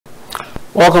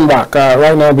Welcome back.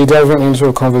 Right now, we'll be delving into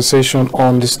a conversation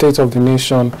on the state of the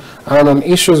nation and on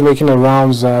issues making the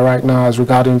rounds right now as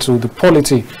regarding to the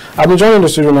polity. I've been joined in the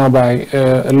studio now by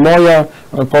a lawyer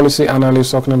and a policy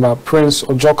analyst talking about Prince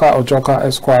Ojoka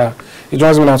Esquire. He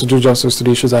joins me now to do justice to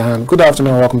the issues at hand. Good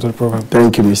afternoon and welcome to the program.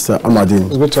 Thank you, Mr. Amadin.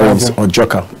 It's good to have you.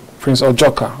 Ojoka. Prince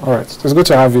Ojoka. All right. It's good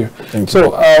to have you. Thank you.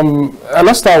 So,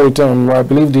 let's start with, I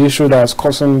believe, the issue that's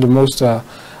causing the most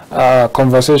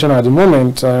conversation at the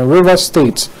moment. River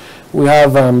State, we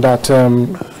have that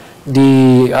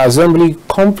the assembly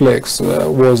complex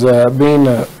was being,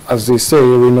 as they say,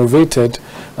 renovated,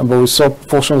 but we saw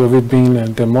portions of it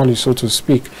being demolished, so to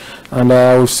speak. And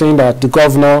we've seen that the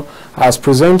governor has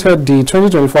presented the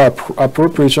 2024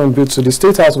 appropriation bill to the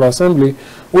State House of Assembly,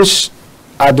 which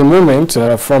at the moment,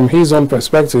 from his own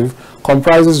perspective,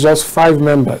 comprises just 5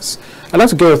 members. I'd like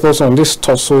to get your thoughts on this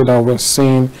tussle that we're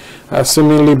seeing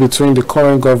seemingly between the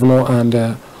current governor and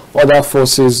other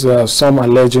forces, some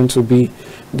alleging to be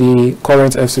the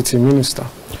current FCT minister.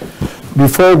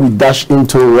 Before we dash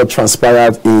into what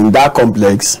transpired in that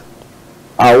complex,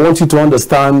 I want you to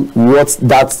understand what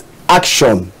that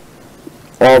action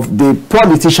of the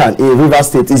politician in River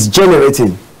State is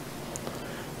generating.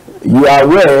 You are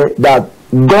aware that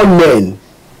gunmen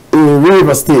in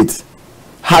River State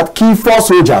had killed 4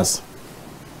 soldiers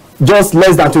just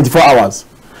less than 24 hours.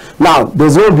 Now,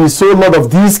 there's going to be so lot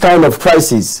of these kind of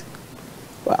crises.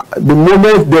 The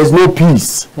moment there's no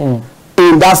peace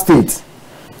in that state,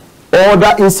 all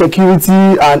that insecurity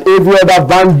and every other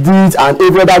bandit and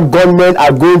every other gunmen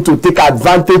are going to take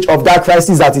advantage of that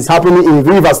crisis that is happening in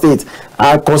River State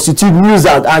and constitute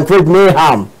nuisance and create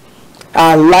mayhem,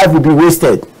 and life will be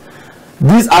wasted.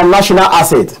 These are national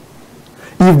assets.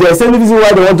 If there's any reason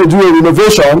why they want to do a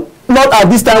renovation, not at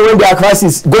this time when there are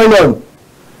crises going on,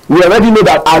 we already know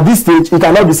that at this stage it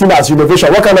cannot be seen as renovation.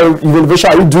 What kind of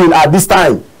renovation are you doing at this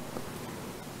time?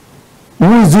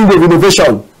 Who is doing the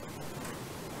renovation?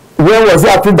 When was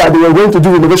it approved that they were going to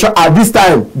do renovation at this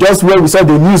time? Just when we saw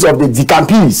the news of the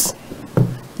decampees.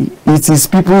 It is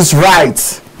people's right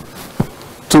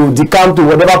to decamp to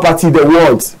whatever party they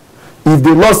want. If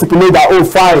they not stipulate that, oh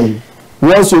fine,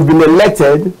 once you've been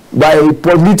elected by a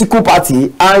political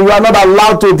party and you are not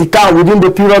allowed to decamp within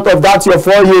the period of that your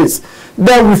 4 years,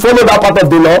 then we follow that part of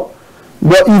the law.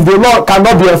 But if the law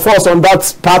cannot be enforced on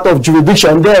that part of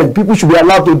jurisdiction, then people should be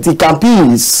allowed to decamp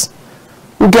peace.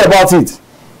 Who care about it?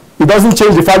 It doesn't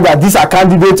change the fact that these are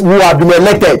candidates who have been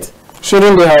elected.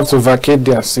 Shouldn't they have to vacate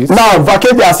their seats? Now,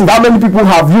 vacate their seat. How many people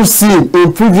have you seen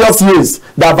in previous years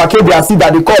that vacate their seat,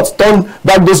 that the court turn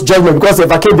back those judgments because they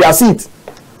vacate their seat?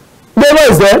 The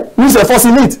law is there. Who's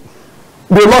enforcing it?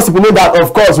 The law stipulates that,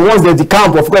 of course, once they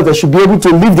decamp, of course, they should be able to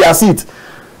leave their seat.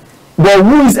 But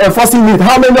who is enforcing it?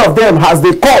 How many of them has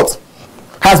the court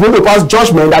has made a past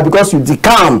judgment that because you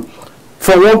decamp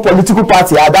from one political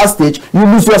party at that stage, you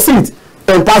lose your seat,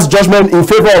 and pass judgment in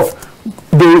favor of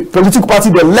the political party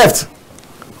they left?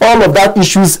 All of that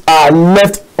issues are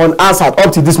left unanswered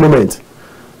up to this moment.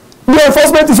 The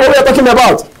enforcement is what we are talking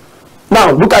about.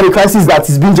 Now, look at the crisis that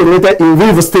is being generated in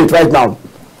River State right now.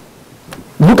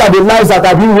 Look at the lives that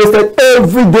are being wasted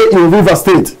every day in River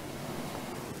State.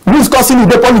 Who is causing it?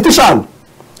 The politician.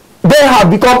 They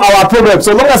have become our problem.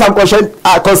 So long as I'm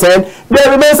concerned, they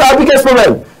remains our biggest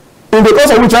problem. In the course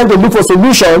of we trying to look for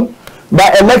solution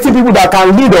by electing people that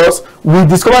can lead us, we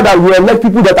discover that we elect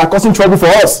people that are causing trouble for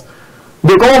us.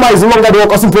 The common man is no longer the one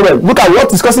causing problem. Look at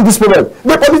what is causing this problem.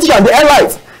 The politician, the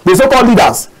elites, the so-called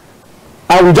leaders.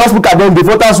 And we just look at them, the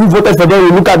voters who voted for them,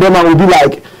 we look at them and we be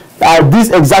like,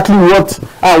 this exactly what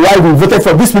and why we voted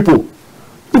for these people.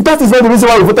 If that is not the reason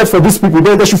why we voted for these people,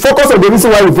 then they should focus on the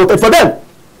reason why we voted for them.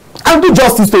 And do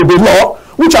justice to the law,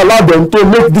 which allow them to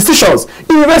make decisions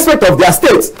in respect of their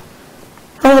states.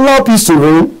 And allow peace to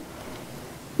reign.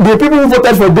 The people who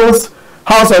voted for those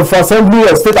House of Assembly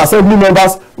and State Assembly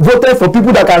members voted for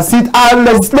people that can sit and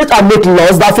legislate and make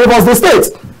laws that favors the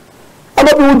state. And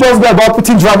not people just go about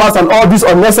putting dramas and all these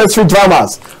unnecessary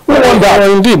dramas. We want that.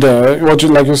 Well, indeed,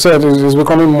 like you said, it's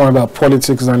becoming more about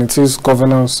politics than it is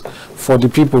governance for the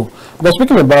people. But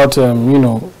speaking about,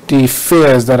 the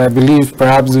fears that I believe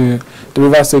perhaps the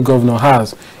River State governor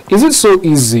has, is it so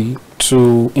easy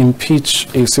to impeach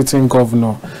a sitting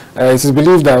governor? It is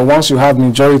believed that once you have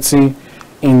majority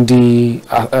in the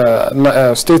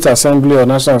State Assembly or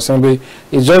National Assembly,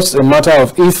 it's just a matter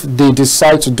of if they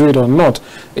decide to do it or not.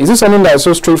 Is this something that is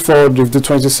so straightforward? If the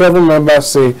 27 members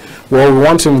say, well, we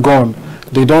want him gone,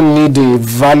 they don't need a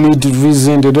valid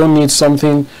reason, they don't need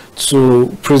something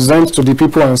to present to the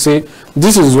people and say,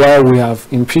 this is why we have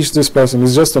impeached this person.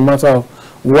 It's just a matter of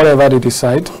whatever they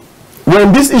decide.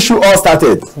 When this issue all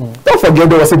started, don't forget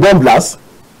there was a bomb blast.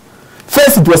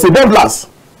 First, it was a bomb blast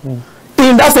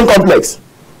in that same complex.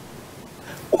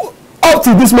 Up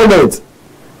to this moment,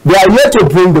 they are yet to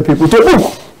bring the people to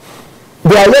book.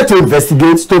 They are yet to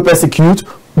investigate, to persecute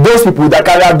those people that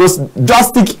carry out those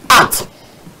drastic acts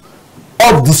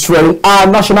of destroying our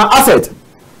national asset.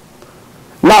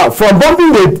 Now, from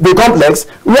bombing the complex,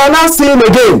 we are now seeing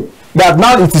again that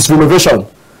now it is renovation.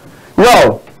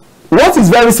 Well, what is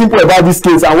very simple about this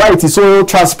case and why it is so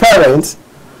transparent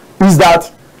is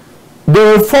that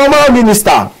the former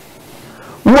minister,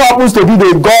 who happens to be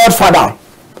the godfather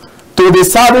to the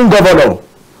serving governor,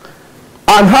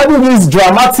 and having this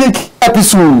dramatic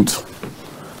episode,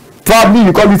 probably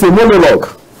you call it a monologue,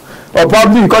 or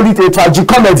probably you call it a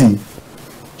tragicomedy,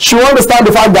 she will understand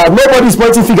the fact that nobody is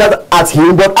pointing fingers at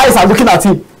him, but eyes are looking at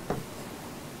him.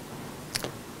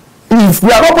 If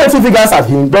we are not pointing fingers at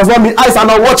him, does not mean eyes are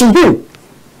not watching him.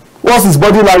 What's his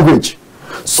body language?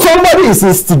 Somebody is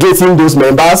instigating those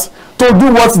members to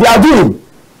do what they are doing.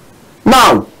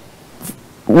 Now,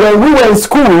 when we were in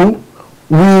school,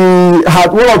 we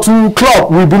had one or two clubs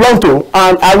we belonged to,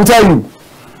 and I will tell you,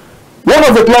 one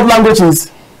of the club languages,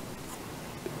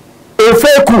 a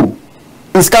fair coup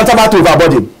is counterpart to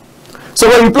overburden. So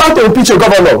when you plan to impeach a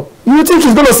governor, you think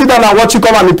he's going to sit down and watch you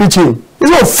come and impeach him? He's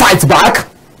going to fight back.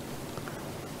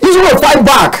 He's going to fight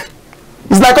back.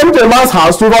 It's like coming to a man's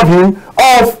house to rob him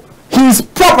of his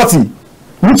property,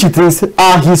 which he thinks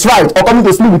his right, or coming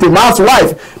to sleep with a man's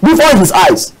wife before his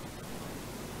eyes.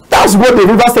 That's what the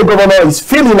River State governor is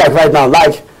feeling like right now.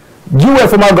 Like, you were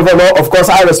former governor, of course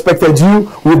I respected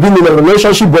you, we've been in a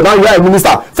relationship, but now you are a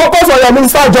minister. Focus on your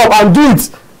minister job and do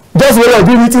it just when you're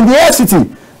doing it in the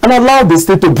FCT, and allow the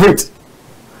state to breathe.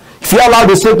 If you allow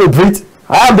the state to breathe,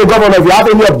 I am the governor. If you have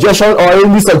any objection or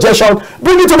any suggestion,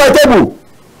 bring it to my table,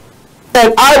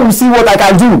 and I will see what I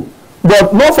can do.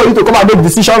 But not for you to come and make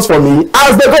decisions for me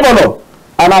as the governor.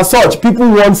 And as such, people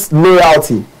want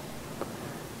loyalty.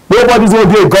 Nobody's going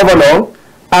to be a governor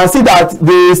and see that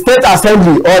the state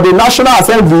assembly or the national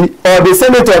assembly or the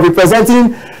senator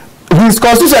representing his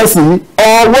constituency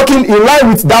or working in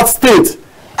line with that state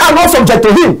are not subject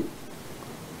to him.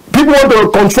 People want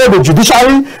to control the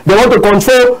judiciary. They want to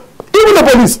control even the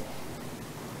police.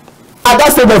 At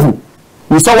that state level,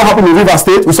 we saw what happened in River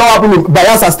State. We saw what happened in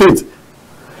Bayelsa State.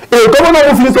 A governor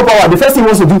who feels no power, the first thing he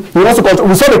wants to do, he wants to control.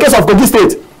 We saw the case of Kogi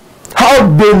State. How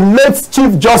the late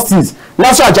Chief Justice,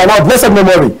 Nasir Ajana, blessed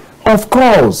memory, of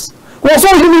course, was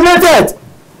so humiliated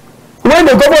when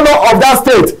the governor of that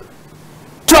state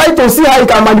tried to see how he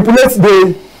can manipulate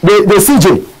the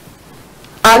CJ.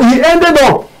 And he ended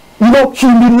up,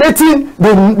 humiliating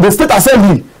the state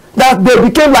assembly, that they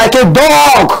became like a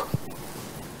dog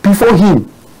before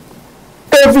him.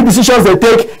 Every decision they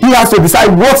take, he has to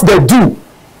decide what they do.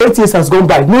 8 years has gone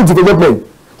by, no development.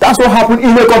 That's what happened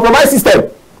in a compromise system.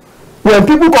 When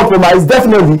people compromise,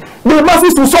 definitely, the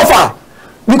masses will suffer.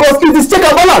 Because it is check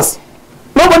and balance.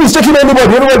 Nobody is checking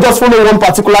anybody. Everyone just follow one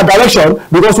particular direction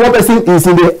because one person is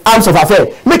in the arms of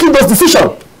affair, making those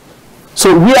decisions.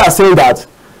 So we are saying that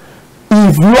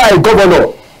if you are a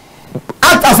governor,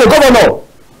 act as a governor.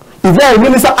 If you are a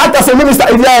minister, act as a minister.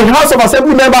 If you are a House of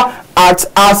Assembly member, act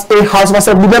as a House of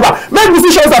Assembly member. Make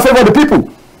decisions that favor the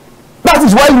people. That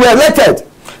is why you were elected.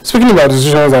 Speaking about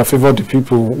decisions that favor the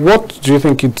people, what do you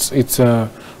think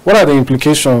what are the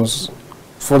implications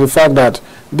for the fact that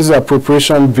this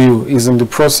appropriation bill is in the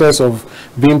process of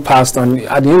being passed, and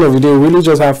at the end of the day, we really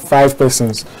just have 5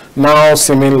 persons now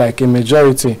seeming like a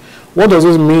majority? What does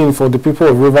this mean for the people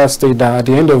of River State that at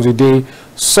the end of the day,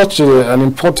 such an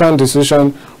important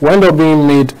decision will end up being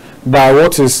made by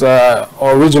what is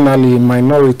originally a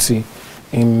minority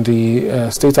in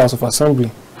the State House of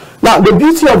Assembly? Now, the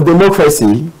beauty of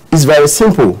democracy is very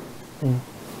simple.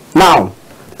 Now,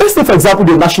 let's take, for example,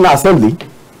 the National Assembly,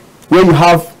 where you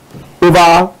have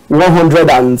over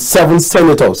 107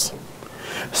 senators.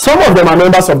 Some of them are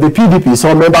members of the PDP,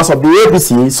 some members of the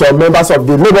APC, some members of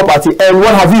the Labour Party, and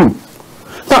what have you.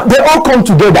 Now, they all come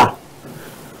together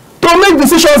to make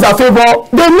decisions that favor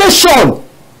the nation.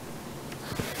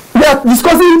 We are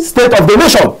discussing state of the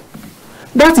nation.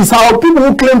 That is how people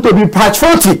who claim to be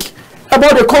patriotic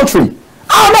about the country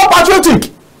are not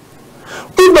patriotic.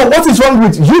 If not, what is wrong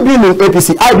with you being in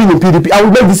APC, I being in PDP? I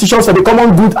will make decisions for the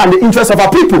common good and the interest of our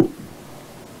people.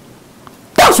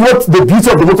 That's what the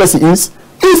beauty of democracy is.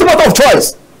 It's a matter of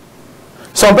choice.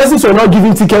 Some persons were not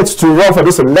given tickets to run for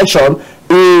this election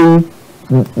in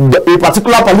a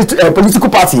particular political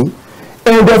party,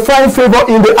 and they find favor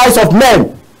in the eyes of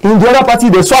men in the other party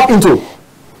they swap into,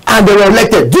 and they were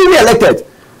elected, duly elected.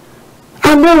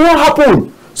 And then what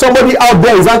happened? Somebody out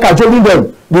there is cajoling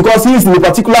them because he is in a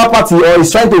particular party or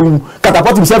is trying to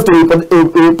catapult himself to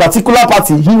a particular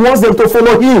party, he wants them to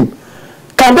follow him.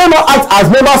 Can they not act as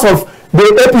members of the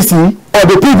APC or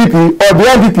the PDP or the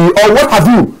NDP or what have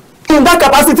you in that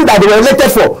capacity that they were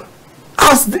elected for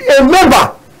as a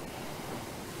member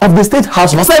of the State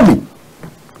House of Assembly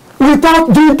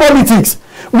without doing politics?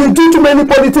 We do too many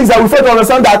politics that we fail to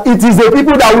understand that it is the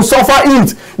people that will suffer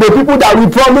it, the people that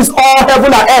will promise all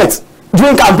heaven and earth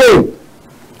during campaign.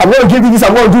 I'm going to give you this,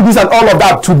 I'm going to do this and all of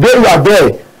that. Today you are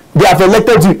there. They have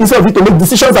elected you. Instead of you to make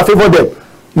decisions that favor them,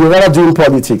 you're rather doing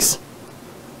politics.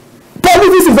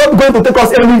 Politics is not going to take us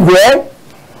anywhere.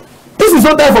 This is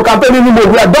not time for campaign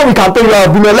anymore. We are done with campaign. You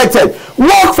have been elected.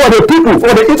 Work for the people, for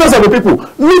the interest of the people.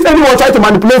 Leave anyone trying to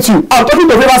manipulate you. I'm talking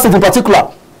to Rivers State in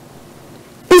particular.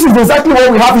 This is exactly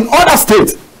what we have in other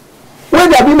states, where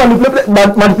they are being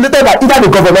manipulated by either the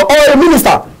governor or a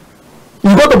minister.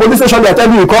 You go to police station, they are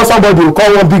telling you call somebody, you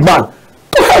call one big man.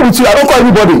 To hell with you, I don't call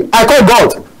anybody. I call God.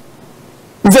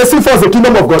 He says, seek first the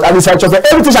kingdom of God and his righteousness.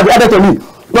 Everything shall be added to me.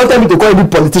 Don't tell me to call any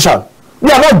politician.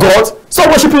 We are not God.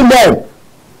 Stop worshiping them.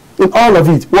 In all of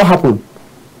it, what happened?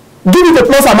 Give it a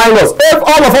plus and minus. If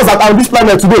all of us that are on this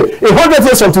planet today, 100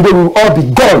 years from today, we will all be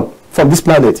gone from this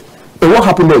planet. And what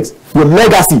happened next? Your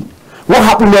legacy. What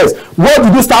happened next? What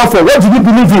did you stand for? What did you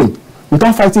believe in?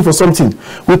 Without fighting for something,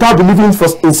 without believing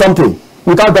in something,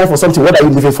 without dying for something, what are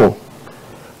you living for?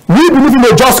 We believe in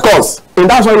a just cause. And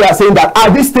that's why we are saying that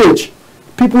at this stage,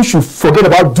 people should forget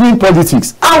about doing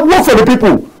politics and work for the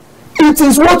people. It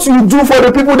is what you do for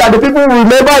the people that the people will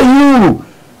remember you.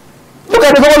 Look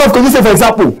at the governor of Kogi, for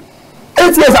example.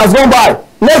 8 years has gone by.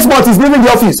 Next month he's leaving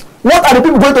the office. What are the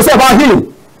people going to say about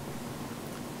him?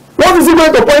 What is he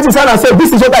going to point his hand and say,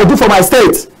 this is what I do for my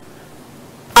state?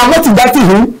 I'm not indicting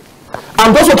him.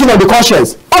 I'm just working on the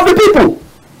conscience of the people.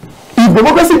 If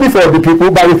democracy be for the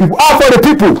people, by the people, are for the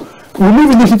people, will you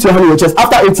really hit your hand in your chest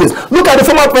after 8 years? Look at the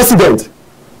former president.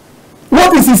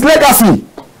 What is his legacy?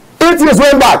 8 years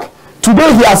went back.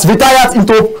 Today he has retired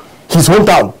into his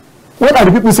hometown. What are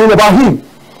the people saying about him?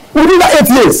 Within that 8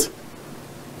 years,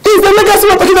 it's the legacy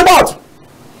we're talking about.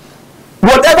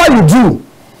 Whatever you do,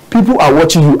 people are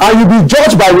watching you, and you'll be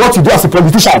judged by what you do as a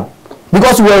politician,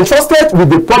 because you were entrusted with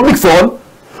the public fund,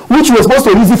 which you were supposed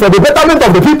to use it for the betterment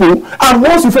of the people. And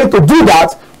once you fail to do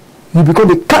that, you become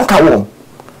the cankerworm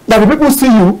that the people see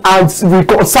you and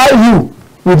reconcile you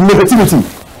with negativity.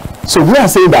 So we are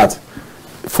saying that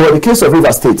for the case of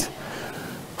Rivers State,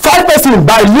 5 persons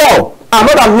by law are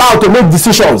not allowed to make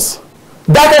decisions,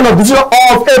 that kind of decision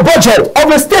of a budget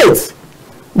of a state.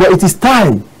 But it is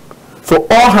time for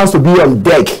all hands to be on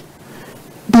deck.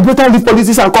 They better leave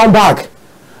politics and come back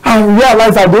and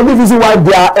realize that the only reason why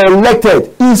they are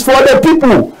elected is for the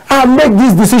people, and make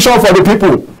this decision for the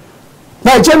people.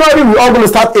 By January, we're all going to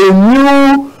start a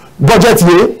new budget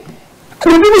year, and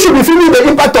the people should be feeling the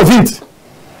impact of it.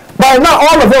 By now,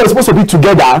 all of them are supposed to be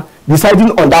together,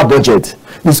 deciding on that budget,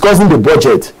 discussing the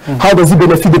budget. How does it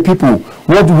benefit the people?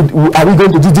 What are we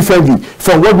going to do differently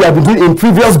from what we have been doing in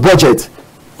previous budget?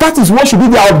 That is what should be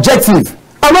their objective.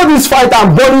 And not this fight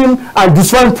and burning and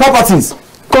destroying properties.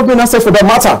 Government assets for that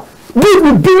matter.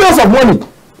 With billions of money,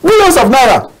 billions of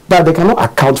naira that they cannot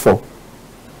account for.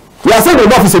 We are saying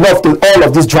enough is enough to all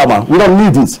of this drama. We don't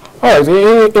need it. All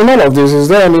right. In all of this, is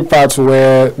there any part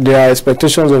where there are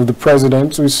expectations of the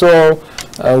president? We saw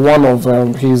one of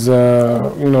his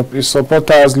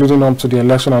supporters leading up to the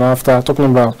election and after, talking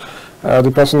about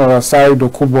the person of Asai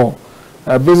Dokubo,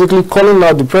 basically calling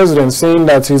out the president, saying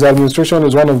that his administration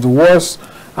is one of the worst,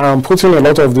 and putting a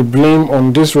lot of the blame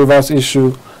on this Rivers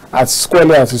issue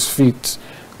squarely at his feet.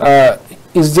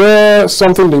 Is there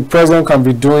something the president can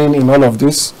be doing in all of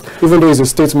this, even though it's a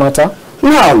state matter?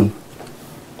 Now,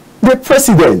 the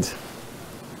president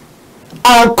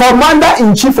and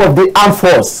commander-in-chief of the armed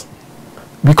force,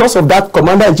 because of that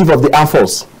commander-in-chief of the armed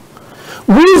force,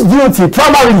 whose duty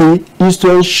primarily is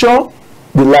to ensure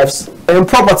the lives and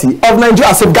property of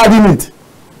Nigeria, safeguarding it.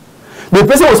 The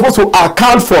president was supposed to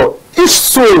account for each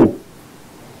soul.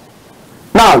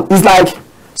 Now, it's like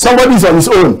somebody is on his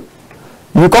own.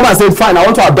 You come and say, fine, I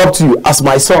want to adopt you as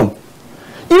my son.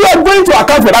 You are going to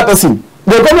account for that person.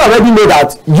 The government already know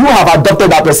that you have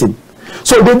adopted that person.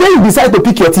 So the day you decide to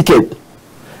pick your ticket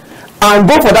and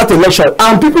go for that election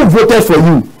and people voted for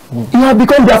you, you have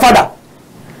become their father.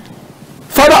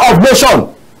 Father of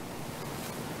nation.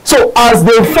 So as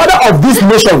the father of this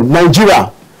nation,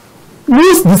 Nigeria,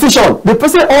 this decision, the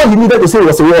president, all he needed to say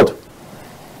was a word.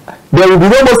 There will be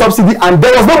no more subsidy, and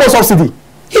there was no more subsidy.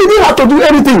 He didn't have to do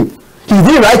anything. He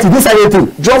didn't write, he didn't say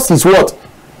anything. Just his word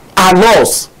and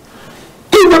laws.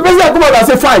 If the president come out and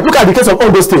say, fine, look at the case of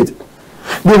Ondo State.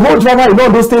 The whole drama in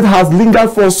all those states has lingered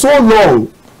for so long,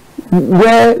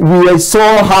 where we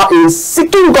saw how a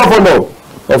sitting governor,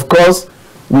 of course,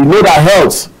 we know that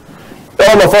health,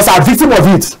 all of us are victims of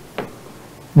it.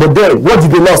 But then, what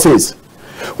did the law say?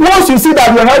 Once you see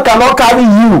that your health cannot carry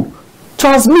you,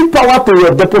 transmit power to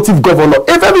your deputy governor.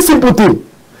 A very simple thing.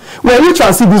 When you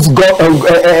transmit this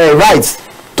rights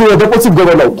to your deputy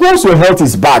governor, once your health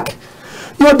is back,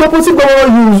 your deputy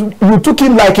governor, you took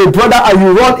him like a brother and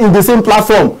you run in the same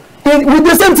platform with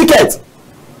the same ticket.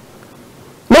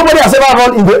 Nobody has ever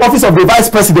run in the office of the vice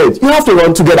president. You have to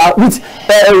run together with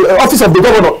office of the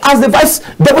governor as the vice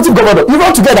deputy governor. You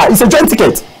run together. It's a joint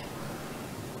ticket.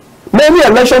 Many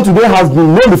election today has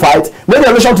been nullified. Many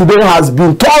election today has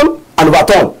been turned and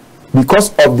overturned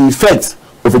because of the effect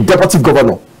of a deputy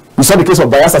governor. We saw the case of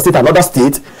Bayelsa State and other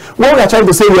states. What we are trying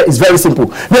to say here is very simple.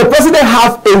 The president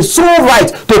has a sole right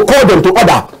to call them to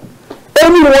order.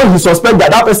 Anyone who suspects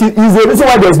that that person is the reason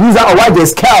why there's visa or why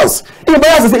there's chaos in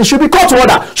Bayelsa State, it should be called to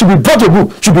order, should be brought to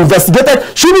book, should be investigated,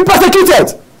 should be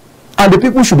prosecuted, and the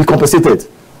people should be compensated.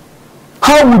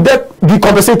 How would they be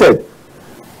compensated?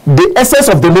 The essence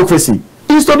of democracy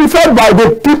is to be fed by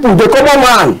the people, the common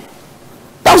man.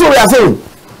 That's what we are saying.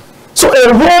 So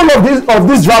a whole of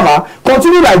this drama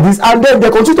continue like this, and then they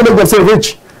continue to make themselves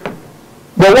rich.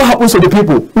 But what happens to the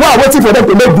people who are waiting for them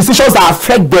to make decisions that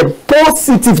affect them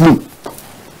positively?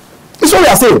 That's what we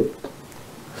are saying.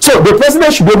 So the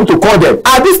president should be able to call them.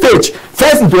 At this stage,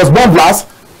 first it was bomb blast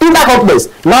in that complex.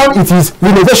 Now it is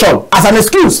renovation as an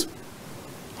excuse.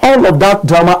 All of that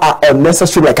drama are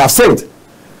unnecessary, like I've said.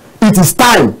 It is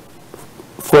time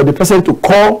for the president to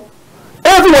call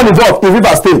everyone involved in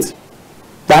Rivers State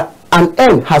that an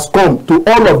end has come to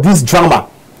all of this drama.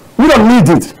 We don't need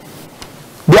it.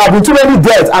 There have been too many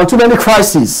deaths and too many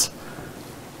crises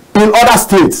in other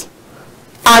states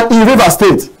and in Rivers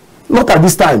State. Not at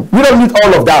this time. We don't need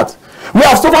all of that. We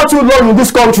have suffered too long in this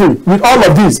country with all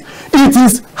of this. It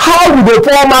is how will the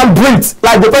poor man breathe,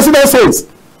 like the president says.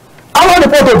 How will the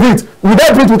poor to breathe? Will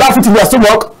they breathe without food in their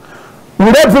stomach?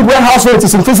 Will they breathe when house rent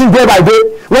is increasing day by day?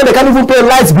 When they can't even pay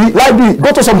light bill,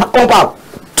 go to some compound.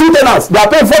 2 tenants, they are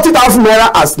paying 40,000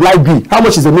 naira as light bill. How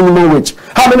much is the minimum wage?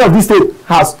 How many of these states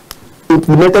has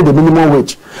implemented the minimum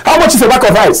wage? How much is a bag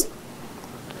of rice?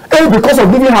 And because of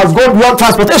living has gone beyond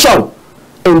transportation.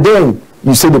 And then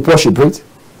you say the poor should breathe.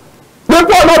 The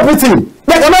poor are not breathing.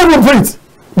 They cannot even breathe.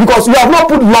 Because you have not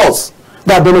put laws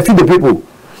that benefit the people.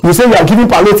 You say you are giving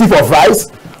palliative of rice,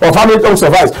 of how many tons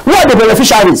of rice. Who are the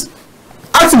beneficiaries?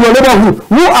 Ask your neighborhood,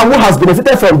 who and who has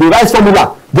benefited from the rice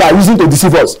formula they are using to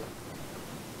deceive us?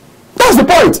 That's the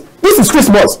point. This is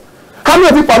Christmas. How many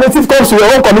of you palliative comes to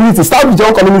your own community? Start with your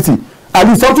own community. And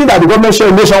it's something that the government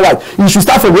shares nationwide. You should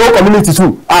start from your own community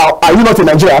too. Are you not in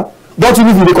Nigeria? Don't you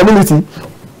live in the community?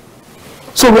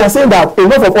 So we are saying that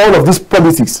enough of all of these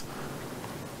politics.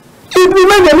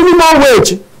 Implement the minimum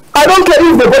wage. I don't care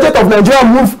if the budget of Nigeria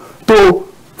move to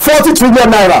 40 trillion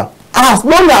naira. As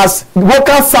long as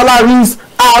workers' salaries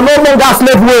are no longer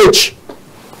slave wage.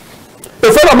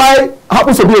 A friend of mine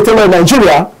happens to be a tailor in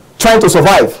Nigeria trying to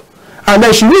survive. And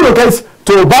then she relocates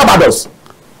to Barbados.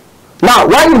 Now,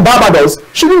 while in Barbados,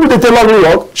 she didn't do the tailoring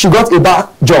work, she got a back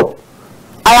job.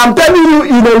 I am telling you,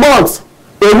 in a month,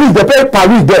 a week, they pay per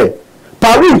week there.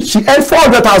 Per week, she earned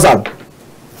 400,000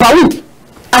 per week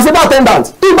as a bar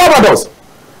attendant in Barbados.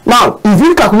 Now, if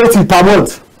you calculate it per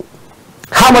month,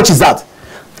 how much is that?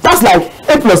 That's like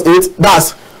 8 plus 8,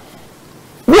 that's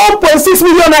 1.6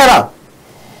 million naira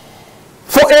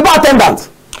for a bar attendant.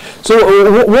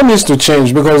 So what needs to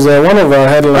change? Because one of our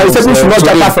headlines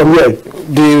today, from here.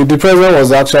 The president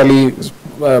was actually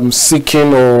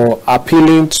seeking or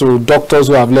appealing to doctors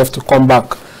who have left to come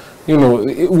back. You know,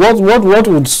 what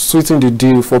would sweeten the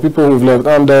deal for people who've left?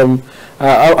 And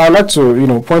I'd like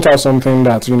to point out something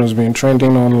that has been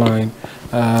trending online.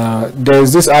 There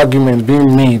is this argument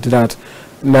being made that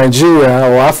Nigeria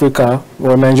or Africa,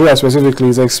 or Nigeria specifically,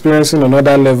 is experiencing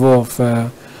another level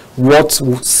of what's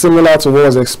similar to what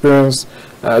was experienced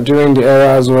during the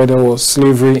eras where there was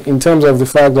slavery, in terms of the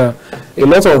fact that a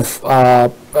lot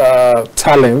of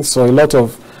talents or a lot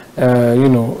of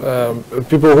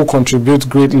people who contribute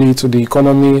greatly to the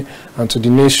economy and to the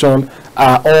nation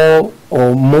are all,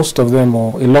 or most of them,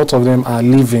 or a lot of them are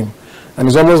leaving, and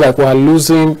it's almost like we are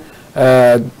losing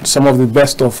some of the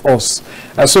best of us.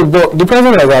 So, but the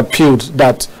president has appealed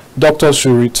that doctors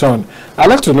should return. I'd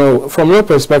like to know, from your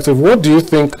perspective, what do you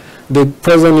think the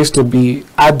president needs to be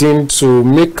adding to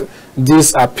make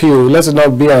this appeal? Let it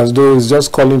not be as though it's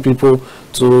just calling people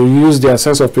to use their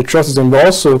sense of patriotism, but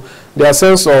also their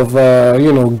sense of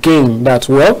gain, that,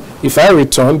 well, if I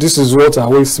return, this is what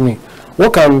awaits me.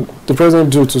 What can the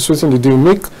president do to sweeten the deal,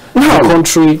 make the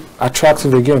country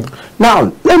attractive again?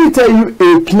 Now, let me tell you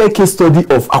a clear case study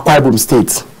of Akwa Ibom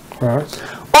State. Right.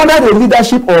 Under the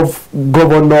leadership of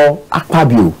Governor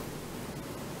Akpabio,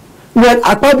 when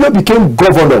Akpabio became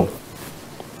governor,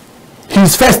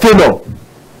 his first tenure,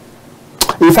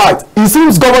 in fact, it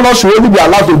seems governors should only be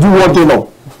allowed to do one tenure,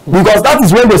 because that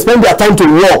is when they spend their time to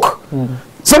work.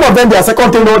 Some of them, their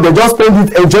second tenure, they just spend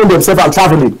it enjoying themselves and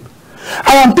traveling.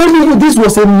 I am telling you, this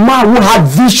was a man who had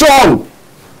vision.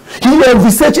 He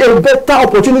envisaged a better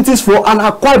opportunities for an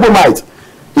Akwa Ibomite.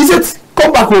 He said,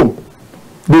 come back home.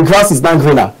 The grass is now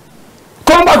greener.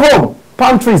 Come back home.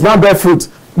 Palm trees now bear fruit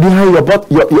behind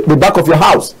the back of your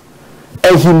house.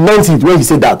 And he meant it when he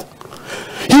said that.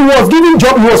 He was giving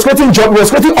job, he was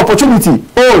creating opportunity.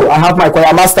 Oh, I have my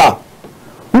choir master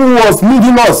who was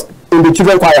leading us in the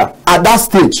children choir at that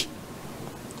stage.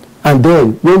 And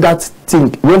then when that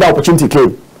opportunity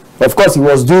came, of course he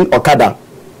was doing Okada,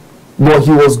 but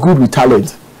he was good with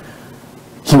talent.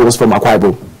 He was from Akwa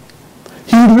Ibom.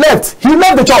 He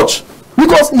left the church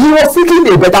because he was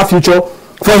seeking a better future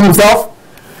for himself,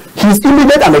 his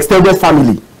immediate and extended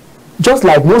family. Just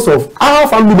like most of our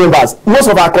family members, most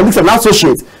of our colleagues and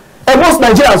associates, and most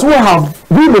Nigerians who have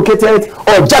relocated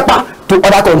or japa to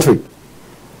other country.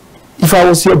 If I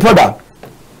was your brother,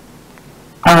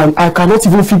 and I cannot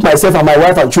even feed myself and my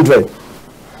wife and children,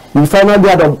 we finally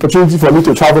had an opportunity for me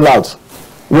to travel out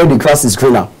where the grass is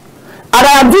greener. And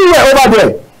I am doing well over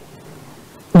there.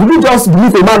 Will you just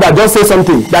believe a man that just says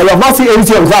something that you have not seen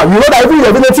anything on ground? You know that even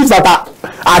your relatives that are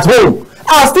at home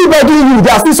are still begging you, they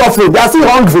are still suffering, they are still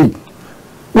hungry.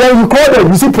 When you call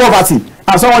them, you see poverty,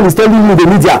 and someone is telling you in the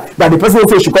media that the president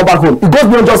says you should come back home. It goes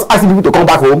beyond just asking people to come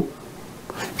back home.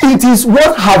 It is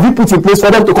what have you put in place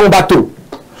for them to come back to?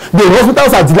 The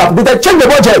hospitals are dilapidated. Change the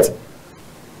budget.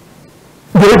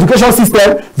 The education system,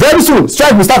 very soon,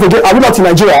 strike will start again. Are we not in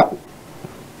Nigeria?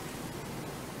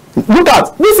 Look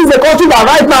at, this is a country that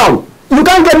right now, you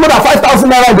can't get more than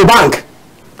 5,000 naira in the bank.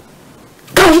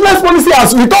 Cashless policy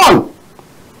has returned.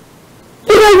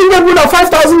 You don't even get more than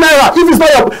 5,000 naira.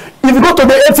 If you go to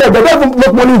the ATM, they don't even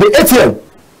make money in the ATM.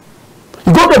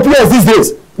 You go to PS these days,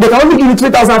 they can only give you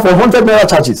 3,000 for 100 naira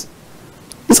charges.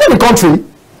 It's not the country.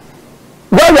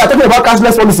 When we are talking about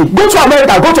cashless policy, go to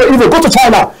America, go to Europe, go to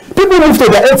China. People move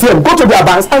to their ATM, go to their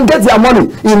banks and get their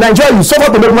money. In Nigeria, you suffer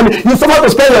to make money, you suffer to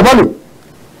spend your money.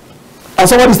 And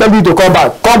somebody is telling you to come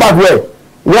back. Come back where?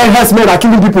 When herdsmen are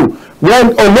killing people,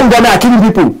 when unknown gunmen are killing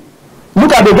people.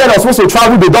 Look at the girl that was supposed to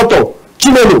travel with the doctor,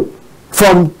 Chinelo,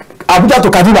 from Abuja to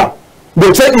Kaduna.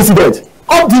 The train incident.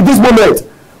 Up to this moment,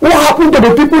 what happened to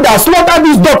the people that slaughtered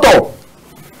this doctor?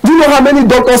 Do you know how many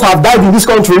doctors have died in this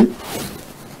country?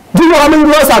 Do you know how many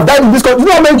lawyers have died in this country? Do you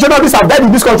know how many journalists have died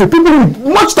in this country? People with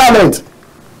much talent.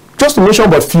 Just to mention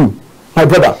but few. My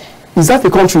brother, is that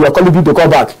the country you are calling people to come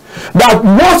back? That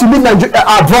once you leave Nigeria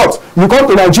abroad, you come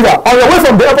to Nigeria, on your way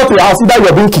from the airport to your house, either you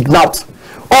are being kidnapped,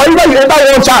 or either you enter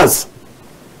one chance.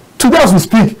 Today as we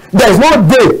speak, there is no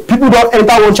day people don't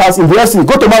enter one chance in the rest.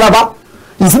 Go to Malaba,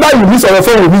 it's either you miss or your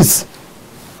phone will miss.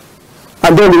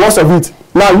 And then the worst of it,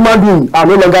 now human beings are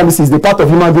no longer missing, it's the part of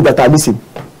human beings that are missing.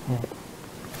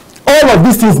 All of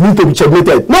these things need to be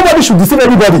checkmated. Nobody should deceive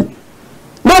anybody.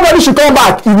 Nobody should come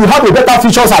back if you have a better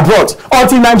futures abroad.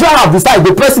 Until Nigeria have decided,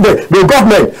 the president, the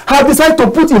government have decided to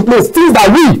put in place things that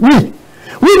we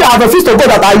that have a fist of God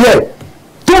that are here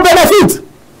to benefit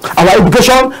our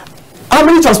education. How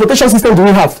many transportation systems do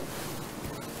we have?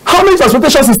 How many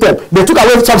transportation systems? They took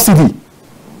away subsidy.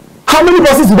 How many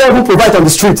buses do they even provide on the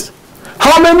street?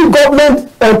 How many government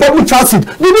public transit?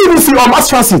 Did you even see on mass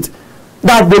transit?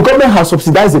 That the government has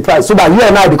subsidized the price so that you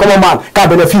and I, the common man, can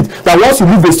benefit. That once you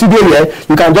leave the studio here,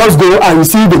 you can just go and you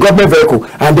see the government vehicle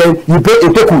and then you pay a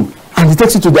token and it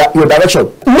takes you to your direction.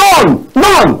 None.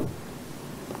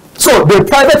 So the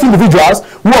private individuals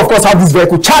who of course have this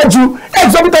vehicle charge you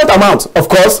exorbitant amount, of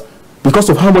course, because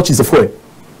of how much is the fuel.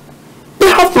 They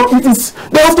have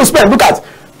to spend. Look at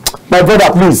my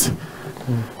brother, please.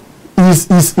 Is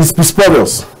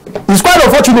spurious. It's quite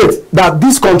unfortunate that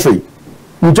this country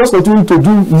we just continue to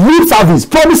do lip service,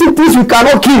 promising things we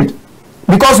cannot keep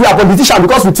because we are politicians,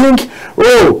 because we think,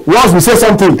 oh, once we say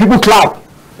something, people clap.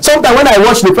 Sometimes when I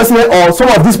watch the president or some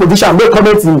of these politicians make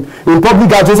comments in public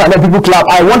gatherings and then people clap,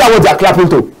 I wonder what they are clapping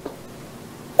to.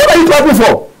 What are you clapping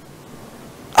for?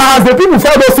 As the people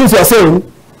follow those things you are saying,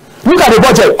 look at the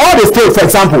budget. All the states, for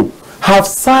example, have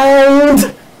signed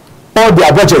all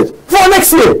their budget for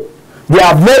next year. They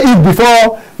have laid it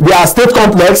before their state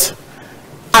complex.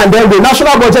 And then the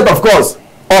national budget, of course,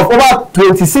 of over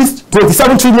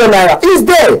 27 trillion naira is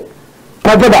there.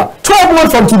 My brother, 12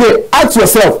 months from today, ask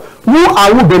yourself, Who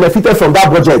and who benefited from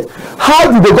that budget?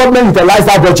 How did the government utilize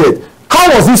that budget? How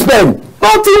was it spent?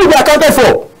 Nothing will be accounted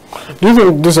for. Do you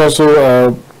think this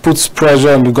also puts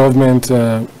pressure on the government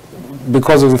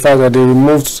because of the fact that they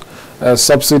removed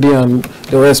subsidy, and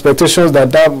there were expectations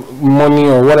that that money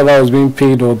or whatever was being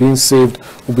paid or being saved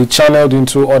will be channeled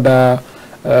into other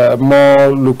more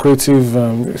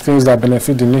lucrative things that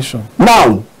benefit the nation?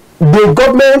 Now, the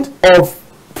government of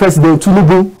President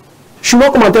Tinubu should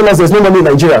not come and tell us there's no money in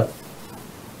Nigeria.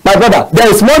 My brother, there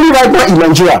is money right now in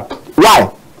Nigeria.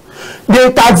 Why?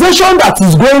 The taxation that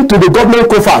is going to the government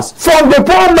coffers from the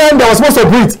poor men that was supposed to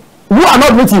breathe, who are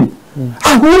not breathing,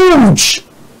 are huge.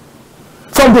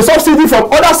 From the subsidy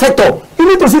from other sector, you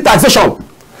need to see taxation.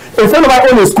 A friend of mine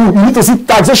owns a school, you need to see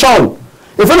taxation.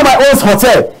 A friend of mine owns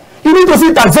hotel, you need to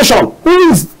see taxation. Who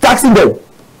is taxing them?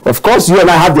 Of course, you and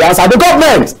I have the answer. The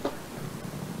government.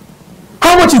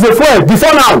 How much is the fuel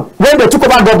before now when they took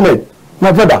over government?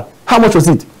 My brother, how much was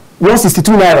it?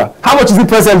 162 naira. How much is it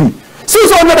presently?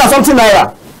 600 and something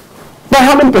naira. By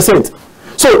how many percent?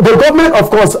 So the government, of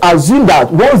course, assumed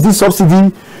that once this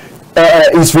subsidy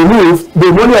is removed,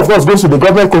 the money, of course, goes to the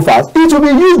government coffers. It will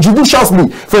be used judiciously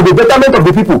for the betterment of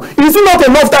the people. Is it not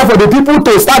enough time for the people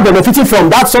to start benefiting from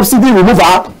that subsidy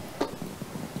removal?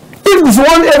 If this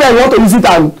one area you want to use it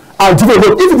and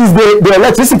develop, if it is the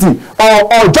electricity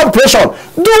or job creation,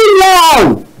 do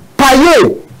now per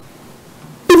year.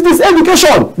 If it is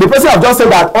education, the person have just said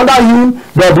that under him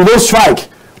there will be no strike.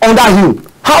 Under him,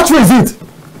 how true is it?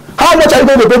 How much are you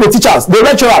going to pay the teachers, the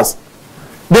lecturers?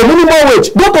 The minimum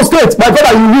wage, go to state, my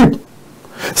brother, you read.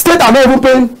 State are not even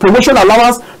paying promotion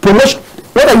allowance, promotion.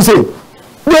 What are you saying?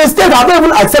 The state have not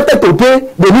even accepted to pay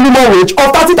the minimum wage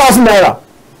of 30,000 naira.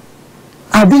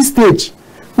 At this stage,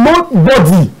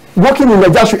 nobody working in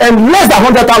Nigeria should earn less than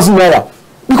 100,000 naira.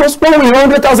 Because when we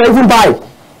 100,000 even buy,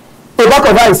 a bag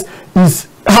of rice is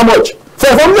how much? For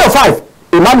a family of 5,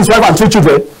 a man, his wife, and 3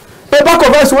 children, a bag of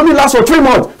rice will only last for 3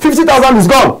 months. 50,000 is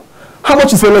gone. How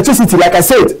much is electricity, like I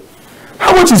said?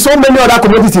 How much is so many other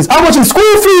commodities? How much is school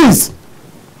fees?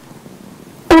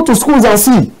 Go to schools and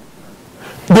see.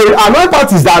 The annoying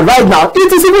part is that right now,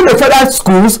 it is even the federal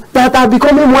schools that are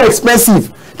becoming more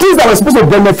expensive. Things that were supposed to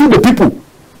benefit the people.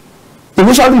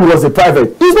 Initially, it was the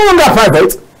private. It's no longer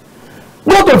private.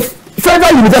 Go to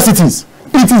federal universities.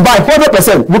 It is by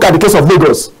 100%. Look at the case of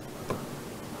Lagos.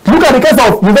 Look at the case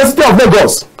of University of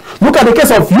Lagos. Look at the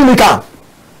case of Unica.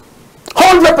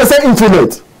 100%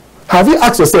 increment. Have you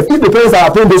asked yourself if the parents that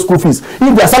are paying those school fees,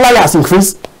 if their salary has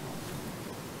increased?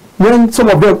 When some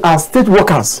of them are state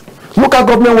workers, local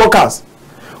government workers,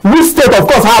 which state, of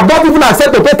course, have not even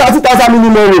accepted to pay 30,000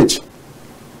 minimum wage.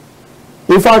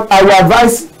 In fact, I will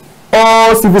advise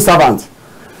all civil servants,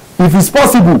 if it's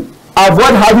possible,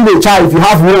 avoid having a child if you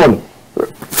have one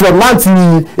from now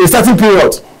to a certain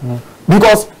period.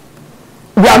 Because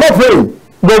we are not praying,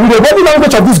 but with the body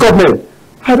language of this government,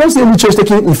 I don't see any change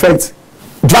taking effect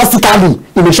drastically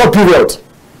in a short period.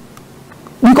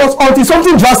 Because until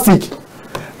something drastic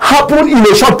happen in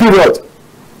a short period,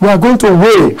 we are going to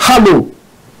weigh hollow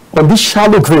on this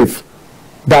shallow grave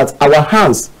that our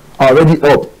hands are already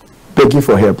up begging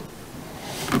for help.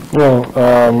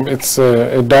 Well, it's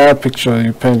a dire picture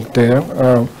you paint there.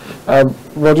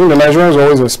 But the Nigerians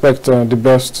always expect the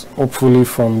best, hopefully,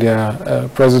 from their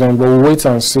president, but we'll wait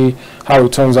and see how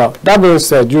it turns out. That being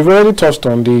said, you've already touched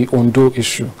on the Ondo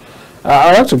issue.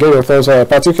 I'd like to get your thoughts,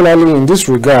 particularly in this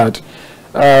regard.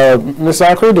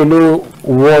 Mr. Akeredolu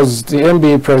was the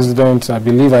NBA president, I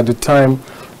believe, at the time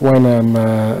when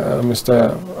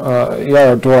Mr.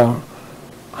 Yaradua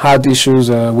had issues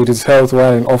with his health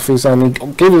while in office, and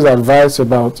he gave his advice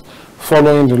about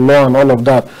following the law and all of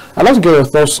that. I'd like to get your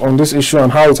thoughts on this issue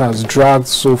and how it has dragged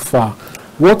so far.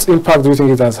 What impact do you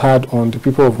think it has had on the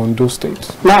people of Ondo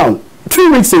State? Now,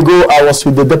 3 weeks ago, I was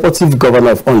with the deputy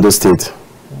governor of Ondo State.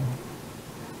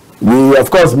 We, of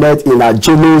course, met in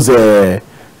Ajelo's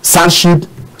sandship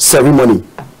ceremony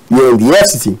here in the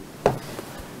FCT.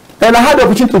 And I had the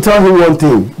opportunity to tell him one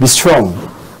thing: be strong.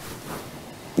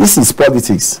 This is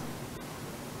politics.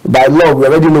 By law, we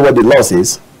already know what the law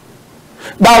says.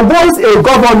 That once a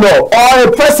governor or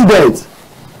a president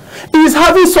is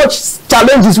having such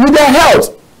challenges with their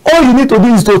health, all you need to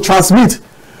do is to transmit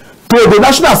to the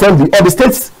National Assembly or the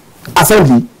State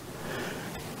Assembly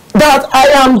that I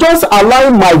am just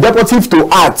allowing my deputy to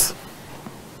act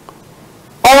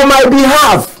on my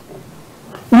behalf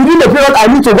within the period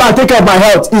I need to go and take care of my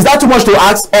health. Is that too much to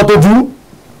ask or to do?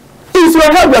 It's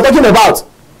your health we are talking about.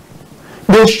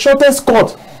 The shortest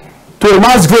cut to a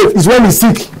man's grave is when he's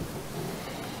sick.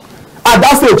 At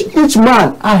that stage, each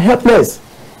man are helpless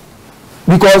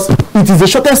because it is the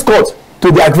shortest cut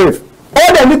to their grave.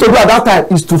 All they need to do at that time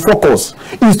is to focus,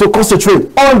 is to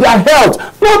concentrate on their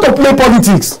health, not to play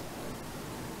politics.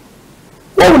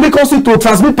 What will it cost you to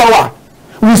transmit power?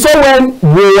 We saw when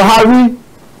Buhari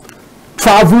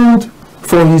traveled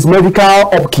for his medical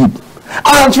upkeep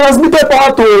and transmitted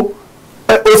power to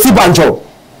Osibanjo.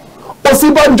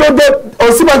 Osibanjo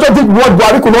did what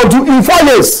Buhari could not do in 4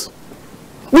 years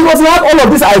because he had all of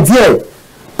this idea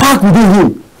packed within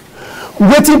him,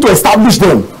 waiting to establish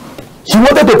them. He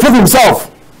wanted to prove himself.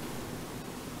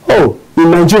 Oh, in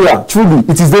Nigeria, truly,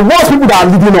 it is the worst people that are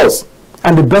leading us,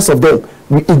 and the best of them,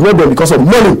 we ignore them because of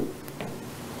money.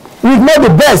 We ignore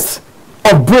the best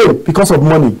of brain because of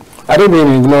money. I don't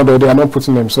mean ignore that they are not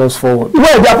putting themselves forward.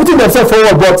 Well, they are putting themselves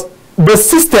forward, but the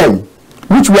system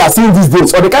which we are seeing these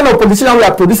days, or the kind of politicians we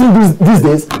are producing these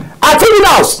days, are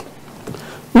criminals.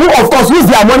 Who, of course, use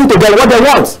their money to get what they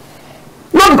want.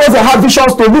 Not because they have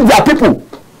visions to lead their people.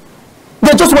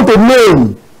 They just want a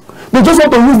name. They just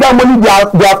want to use that money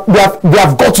they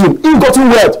have gotten, ill-gotten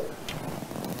wealth,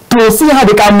 to see how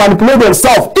they can manipulate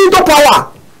themselves into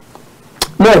power.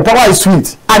 No, power is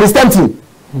sweet and it's tempting.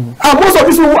 And most of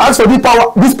these people who ask for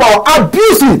this power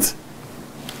abuse it.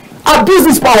 Abuse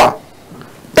this power.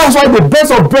 That's why the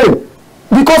best of brain,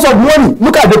 because of money.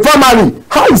 Look at the primary.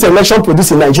 How is election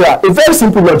produced in Nigeria? A very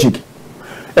simple logic.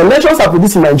 Elections are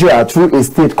produced in Nigeria through a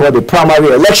state called the primary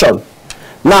election.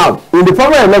 Now, in the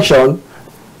primary election,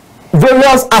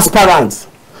 various aspirants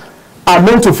are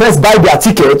meant to first buy their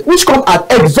ticket, which come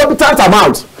at exorbitant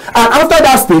amount. And after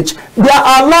that stage, they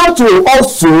are allowed to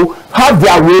also have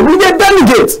their way with a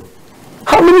delegate.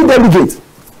 How many delegates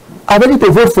are ready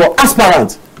to vote for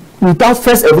aspirant without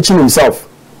first enriching himself?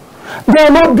 They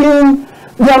are not being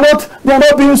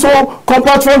so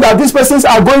compatriot that these persons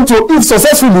are going to, if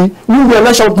successfully win the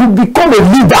election, to become a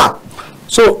leader.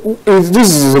 So if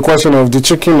this is a question of the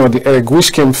chicken or the egg,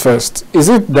 which came first? Is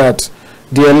it that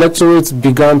the electorate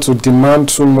began to demand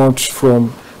too much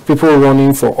from people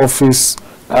running for office,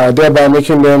 thereby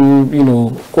making them, you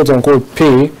know, quote unquote,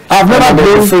 pay? I've never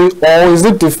been. Or is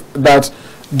it that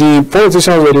the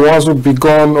politicians were the ones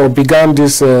who began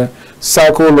this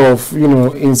cycle of, you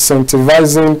know,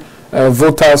 incentivizing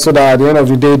voters so that at the end of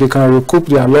the day they can recoup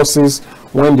their losses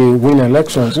when they win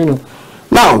elections, you know?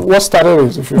 Now, what started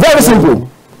it? Very simple.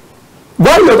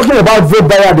 When you're talking about vote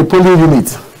buyer at the polling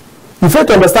unit, you have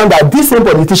to understand that these same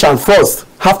politicians first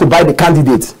have to buy the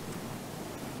candidate.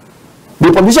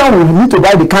 The politician will need to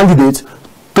buy the candidate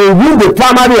to win the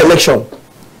primary election.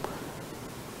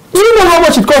 Do you know how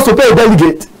much it costs to pay a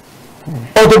delegate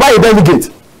or to buy a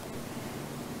delegate?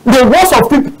 The worst of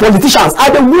politicians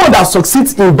are the ones that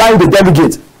succeed in buying the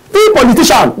delegate. We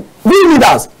politicians, we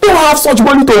leaders, don't have such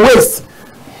money to waste.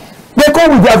 They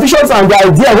come with their visions and their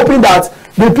idea, hoping that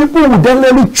the people will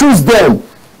definitely choose them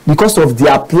because of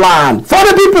their plan for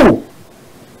the people.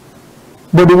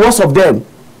 But the worst of them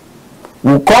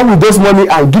will come with those money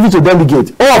and give it to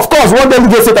delegate. Oh, of course, one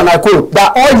delegate said, and I quote,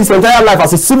 that all his entire life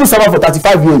as a civil servant for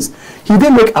 35 years, he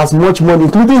didn't make as much money,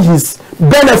 including his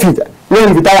benefit when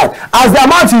he retired, as the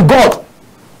amount he got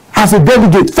as a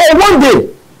delegate for one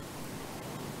day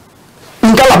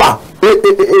in Calabar.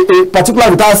 A particular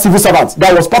retired civil servant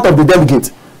that was part of the delegate.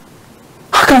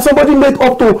 How can somebody make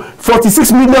up to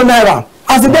 46 million naira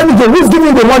as a delegate? Who's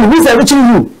giving the money? Who's enriching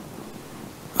you?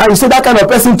 And you say that kind of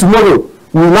person tomorrow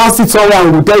will now sit somewhere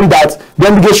and will tell you that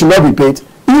delegate should not be paid.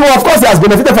 You, of course, he has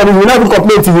benefited from it. You will not even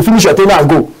complain till you finish your tenure and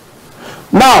go.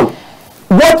 Now,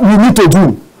 what we need to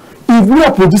do, if we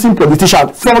are producing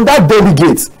politicians from that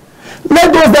delegate, let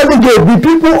those delegates be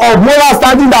people of moral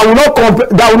standing that will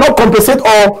not compensate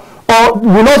or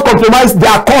will not compromise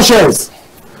their conscience.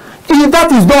 If that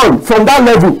is done from that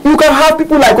level, you can have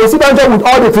people like Osibanjo with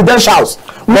all the credentials,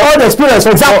 with all the experience.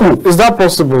 For example, is that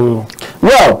possible?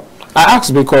 Well, I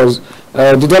asked because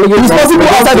the delegates. It's possible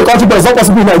outside the country, but it's not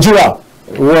possible in Nigeria.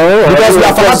 Well, because we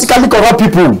are fanatically corrupt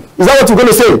people. Is that what you're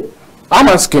going to say? I'm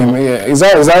asking, yeah, is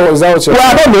that what you're saying? Well,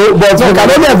 I don't know, but you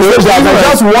can only envisage that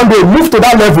just one day move to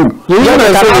that level. The reason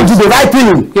I say do the right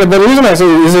thing. Yeah, but the reason I say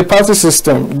is a party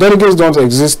system. Delegates don't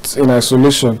exist in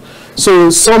isolation. So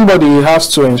somebody has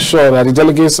to ensure that the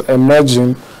delegates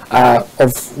emerging are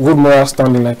of good moral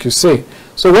standing, like you say.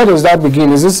 So where does that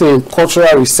begin? Is this a cultural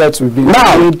reset will be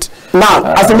made?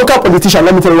 Now, as a local politician,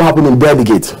 let me tell you what happened in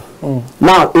delegate.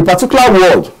 Now, a particular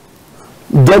ward,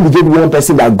 delegate one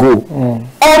person that go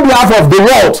on behalf of the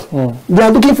world. They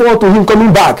are looking forward to him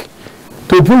coming back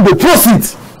to bring the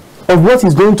proceeds of what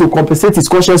he's going to compensate his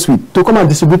conscience with to come and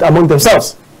distribute among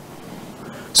themselves.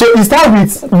 So it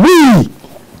starts with we.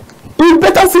 You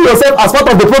better see yourself as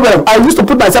part of the problem. I used to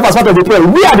put myself as part of the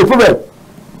problem. We are the problem.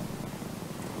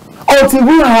 Until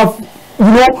we have,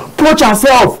 put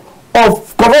ourselves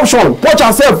of corruption, purge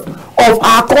ourselves of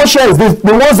our conscience,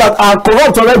 the ones that are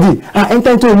corrupt already, and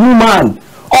enter into a new man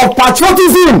of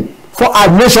patriotism for our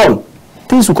nation,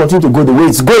 things will continue to go the way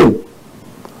it's going.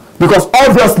 Because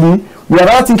obviously, we are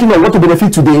not thinking of what to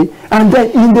benefit today, and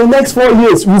then in the next 4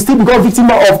 years, we still become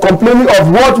victims of complaining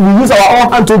of what we use our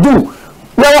own hand to do.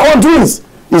 We are our own doings.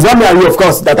 It's not me and you, of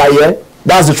course, that are here.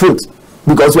 That's the truth.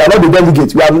 Because we are not the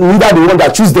delegates. We are neither the one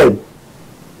that choose them.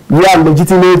 We are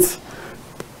legitimate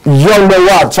young men who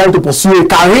are trying to pursue a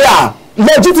career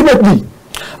legitimately.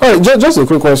 All right, just a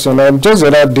quick question. Just the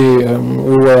other day,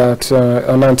 we were at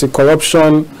an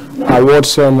anti-corruption award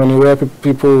ceremony where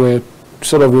people were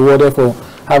sort of rewarded for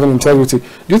having integrity. Do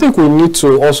you think we need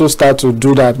to also start to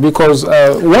do that? Because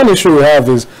one issue we have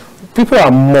is people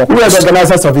are mocked. Who are the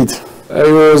organizers of it?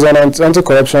 It was an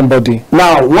anti-corruption body.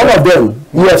 Now, one of them,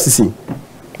 UFCC.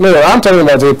 No, I'm talking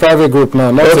about a private group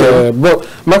now. Not okay. But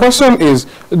my question is,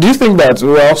 do you think that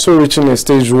we're also reaching a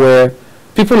stage where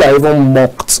people are even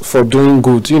mocked for doing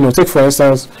good? You know, take for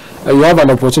instance, you have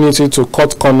an opportunity to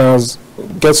cut corners,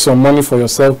 get some money for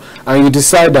yourself, and you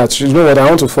decide that, you know what, I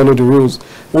want to follow the rules.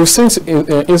 We've seen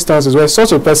instances where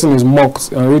such a person is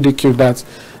mocked and ridiculed that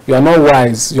you are not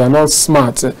wise, you are not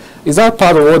smart. Is that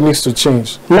part of what needs to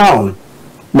change? Now,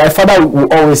 my father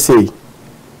will always say,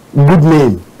 good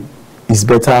name is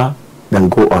better than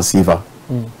gold or silver.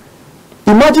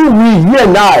 Imagine you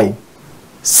and I,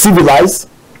 civilized,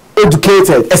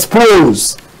 educated,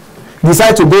 exposed,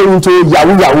 decide to go into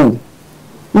Yahoo.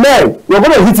 Man, we're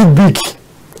going to hit it big.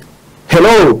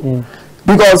 Hello.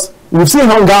 Because we've seen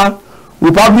hunger,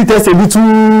 we probably taste a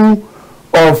little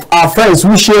of our friends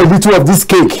who share a little of this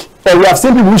cake. And we have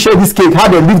seen people who share this cake, how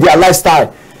they live their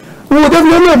lifestyle. We would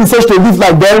definitely research to live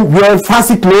like them, wear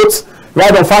fancy clothes,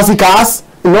 ride on fancy cars,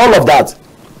 and all of that.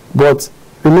 But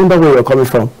remember where you're coming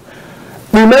from.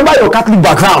 Remember your Catholic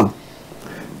background.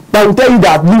 That will tell you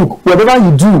that, look, whatever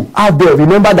you do out there,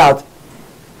 remember that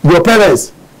your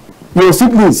parents, your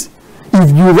siblings, if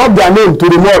you rub their name to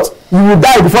the north, you will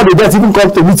die before the death even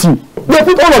comes to meet you. They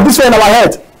put all of this in our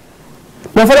head.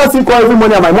 My father still calls every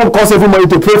morning and my mom calls every morning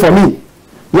to pray for me.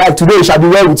 Like, today it shall be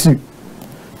well with you.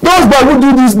 Those boys who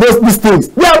do these things,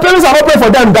 their parents are not praying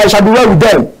for them that it shall be well with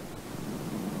them.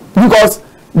 Because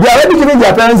they are already giving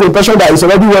their parents the impression that it's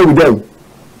already well with them.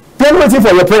 They are waiting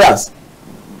for your prayers.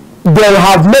 They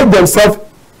have made themselves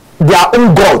their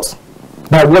own God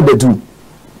by what they do.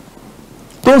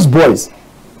 Those boys,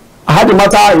 I had a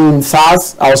matter in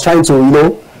SARS, I was trying to,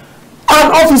 an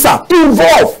officer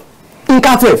involved in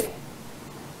cartel.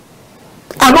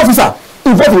 An officer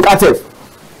involved in cartel.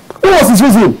 What was his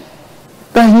reason?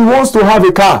 That he wants to have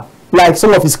a car like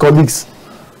some of his colleagues.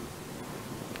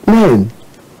 Man,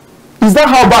 is that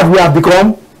how bad we have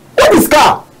become? What is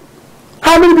car?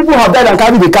 How many people have died and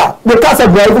carried the car? The car said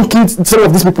they even killed some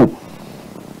of these people.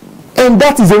 And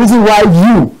that is the reason why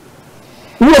you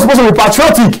are supposed to be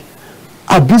patriotic,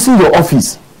 abusing your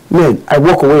office. Man, I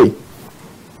walk away.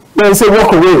 Man, say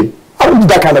walk away. I won't do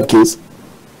that kind of case.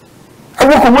 I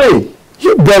walk away.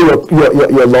 You bear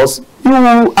your loss. You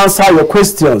answer your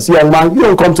questions, young man. You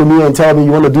don't come to me and tell me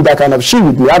you want to do that kind of shit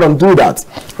with me. I don't do that.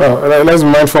 Well, let's be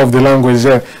mindful of the language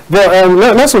there. But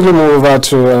let's also move over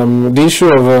to the issue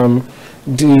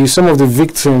of some of the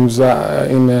victims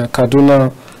in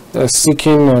Kaduna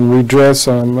seeking redress.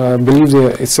 I believe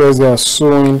it says they are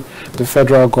suing the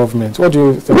federal government. What do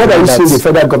you think? What are you suing the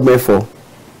federal government for?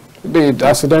 They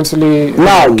accidentally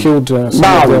killed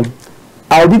some of them.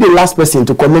 I'll be the last person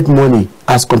to collect money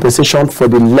as compensation for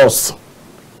the loss.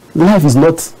 Life is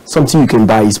not something you can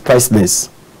buy; it's priceless.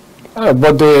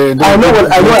 But I'm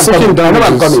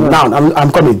coming. Now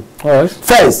I'm coming. All right.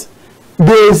 First,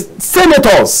 the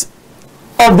senators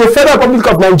of the Federal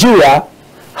Republic of Nigeria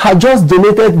have just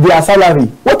donated their salary.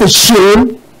 What a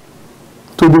shame!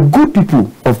 To the good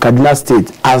people of Kaduna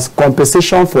State as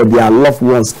compensation for their loved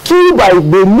ones killed by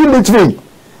the military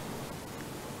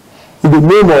in the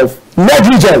name of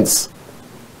negligence.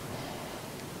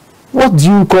 What do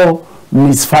you call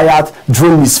misfired,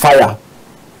 drone misfire?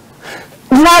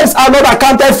 Lives are not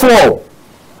accounted for.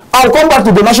 I'll come back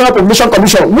to the National Population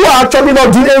Commission, who are actually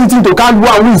not doing anything to count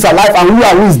who is alive and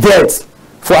who is dead.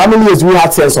 For how many years we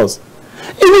had census.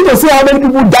 Even to see how many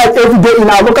people died every day in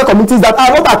our local communities that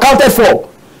are not accounted for.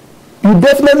 You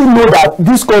definitely know that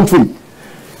this country,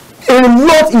 a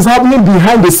lot is happening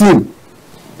behind the scene.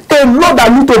 A lot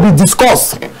that need to be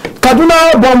discussed.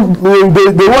 Kaduna bomb,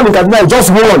 the one in Kaduna just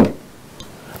won.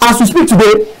 As we speak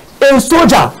today, a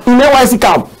soldier in NYC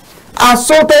camp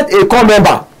assaulted a corps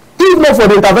member. If not for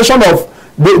the intervention of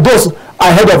those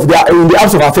ahead of in the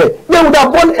arms of affair, they would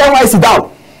have burned NYC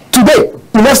down today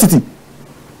in FCT.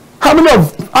 How many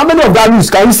of that news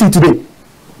can you see today?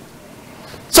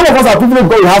 Some of us are privileged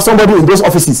because we have somebody in those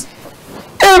offices.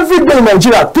 Every day in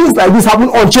Nigeria, things like this happen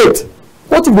unchecked.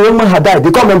 What if the young man had died?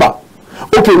 They can't remember.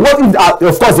 Okay, what if,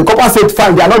 of course, the copper said,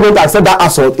 fine, they are not going to accept that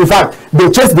assault. In fact, they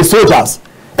chase the soldiers.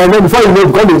 And then before you know,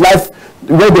 become a life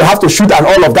where they have to shoot and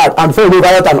all of that. And before you know,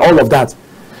 riot and all of that.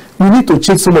 We need to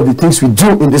check some of the things we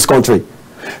do in this country.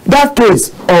 That case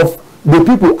of the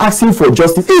people asking for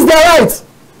justice is their right.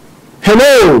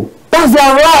 Hello, that's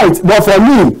their right. But for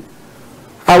me,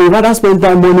 I would rather spend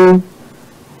time mourning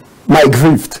my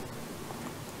grief.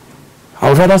 I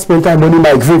would rather spend time mourning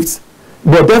my grief.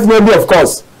 But definitely, of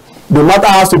course, the matter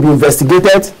has to be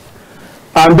investigated.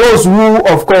 And those who,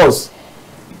 of course,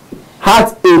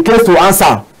 had a case to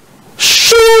answer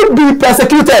should be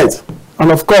persecuted.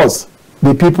 And of course,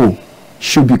 the people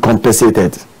should be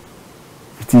compensated.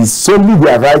 It is solely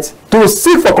their right to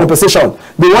seek for compensation.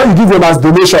 The one you give them as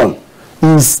donation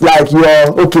is like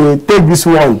okay, take this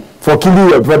one for killing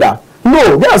your brother.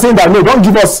 No, they are saying that no, don't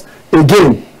give us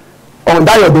again on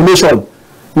that your donation.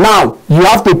 Now you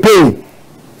have to pay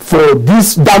for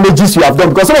these damages you have done,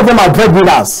 because some of them are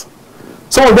breadwinners.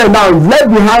 Some of them now left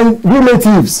behind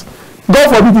relatives.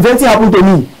 God forbid if anything happened to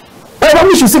me.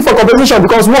 Everybody should seek for compensation,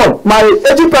 because one, my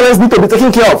aging parents need to be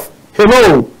taken care of.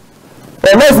 Hello.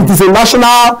 Unless it is a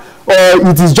national or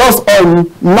it is just on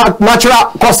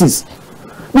natural causes.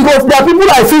 Because there are people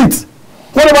I feed.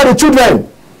 What about the children?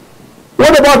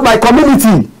 What about my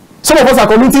community? Some of us are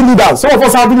community leaders. Some of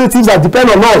us have relatives that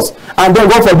depend on us. And then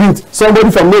God forbid,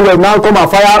 somebody from nowhere now come and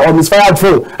fire on his fire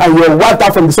drill and you're wiped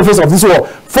out from the surface of this world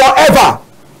forever.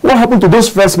 What happened to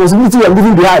those responsibilities you're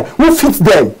leaving behind? Who fits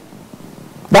them?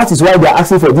 That is why they are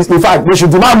asking for this. In fact, they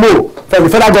should demand more from the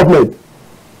federal government,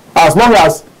 as long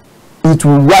as it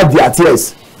will wipe their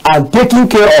tears and taking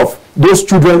care of those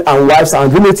children and wives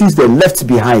and relatives they left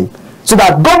behind, so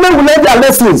that government will learn their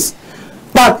lessons,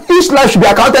 that each life should be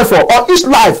accounted for, or each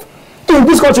life in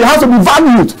this country has to be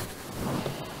valued.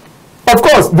 Of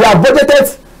course, they are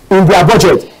budgeted in their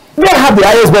budget. They have the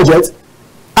highest budget.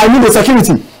 I mean the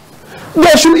security.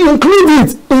 They should include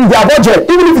it in their budget,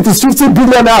 even if it is 50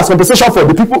 billion naira compensation for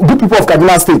the good people of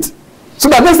Kaduna State, so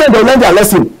that next time they learn their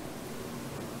lesson.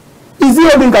 Is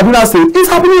it only in Kaduna State? It's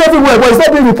happening everywhere, but it's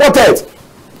not being reported.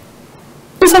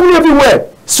 It's happening everywhere.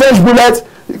 Strange bullet,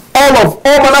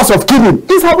 all manners of killing.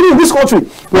 It's happening in this country.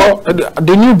 Well,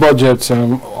 the new budget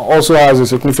also has a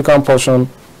significant portion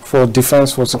for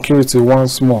defense, for security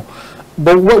once more.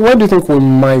 But what do you think we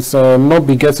might not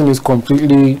be getting is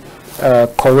completely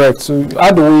correct? So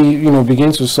how do we,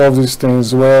 begin to solve these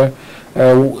things where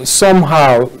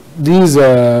somehow these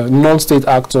non-state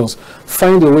actors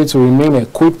find a way to remain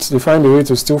equipped, they find a way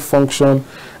to still function,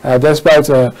 despite,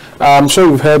 I'm sure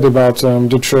you've heard about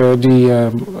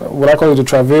what I call it, the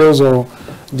travails or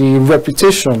the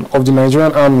reputation of the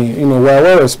Nigerian army, were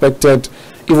well respected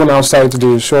even outside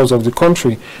the shores of the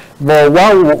country. But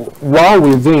while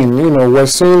within, we're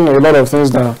seeing a lot of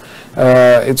things that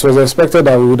it was expected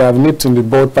that we would have nipped in the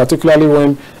bud, particularly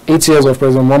when 8 years of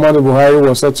President Muhammadu Buhari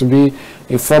was said to be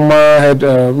a former head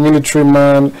military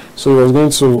man, so he was going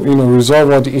to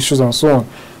resolve all the issues and so on.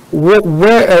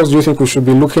 Where else do you think we should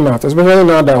be looking at, especially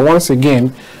now that once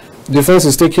again defense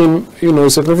is taking a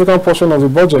significant portion of the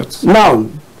budget? Now,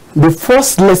 the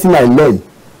first lesson I learned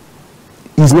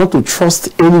is not to trust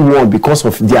anyone because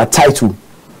of their title.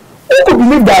 Who could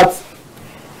believe that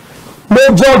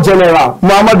Major General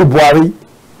Muhammadu Buhari,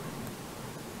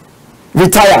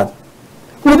 retired,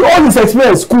 with all his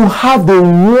experience, could have the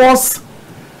worst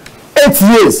 8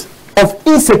 years of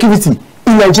insecurity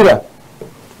in Nigeria?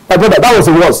 My brother, that was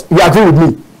the worst. You agree with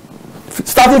me?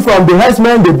 Starting from the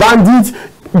herdsmen, the bandits,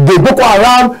 the Boko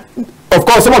Haram. Of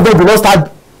course, some of them did not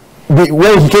start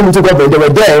when he came into government. They were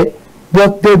there,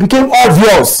 but they became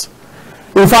obvious.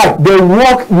 In fact, they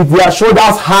walk with their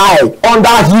shoulders high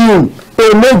under him.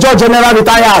 A major general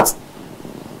retired.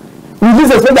 We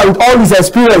just expect that with all this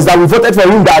experience that we voted for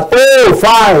him, that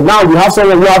fine, now we have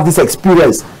someone who have this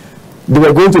experience. They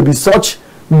were going to be such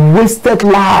wasted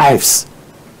lives.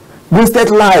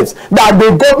 Wasted lives. That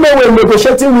the government were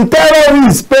negotiating with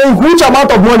terrorists, paying huge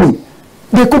amount of money.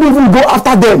 They couldn't even go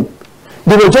after them.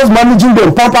 They were just managing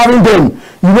them, pampering them,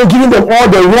 giving them all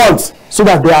they want, so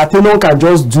that their tenure can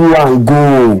just do and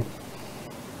go.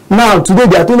 Now, today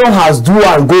their tenure has do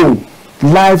and go.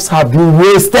 Lives have been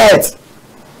wasted.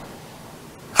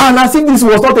 And I think this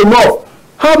was not enough.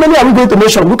 How many are we going to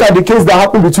mention? Look at the case that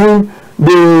happened between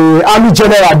the army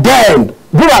general then,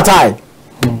 Buratai,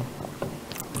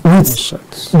 with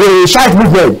the Shiite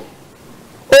movement.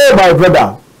 Oh my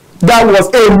brother, that was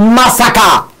a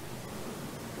massacre.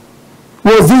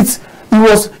 Was it It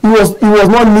was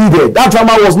not needed. That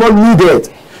drama was not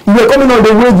needed. You were coming on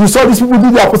the way, you saw these people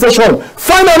do their possession.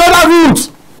 Find another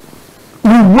route.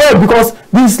 You were, because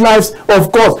these lives,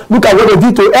 of course, look at what they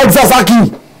did to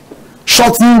Exasaki.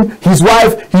 Shot him, his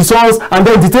wife, his sons, and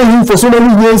then detained him for so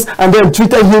many years, and then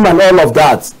treated him and all of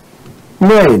that.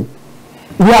 Man,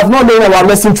 we have not learned our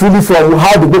lesson truly from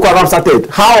how the Boko Haram started,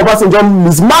 how Obasanjo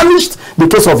mismanaged the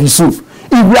case of Yusuf.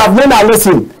 If we have learned our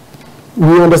lesson,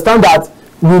 we understand that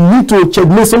we need to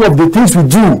checkmate some of the things we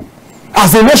do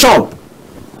as a nation.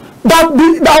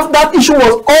 That issue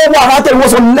was overrated,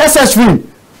 was unnecessary,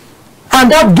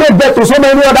 and that gave birth to so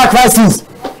many other crises.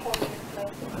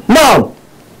 Now,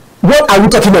 what are we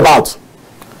talking about?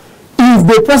 If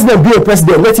the president be a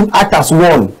president, let him act as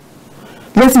one.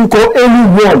 Let him call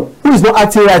anyone who is not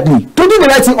acting rightly to do the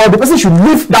right thing, or the person should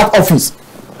leave that office.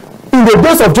 In the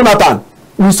days of Jonathan,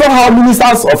 we saw how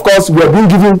ministers, of course, were being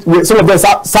given, some of them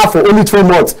served for only 3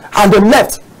 months, and they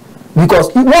left.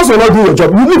 Because once you're not doing your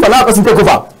job, you leave another person take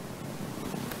over.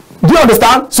 Do you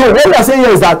understand? So what we are saying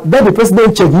here is that let the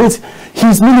president checkmate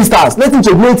his ministers, let him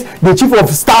checkmate the chief of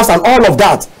staffs and all of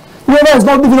that. Whoever is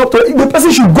not living up to it, the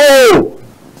person should go.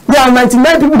 There are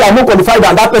 99 people that are more qualified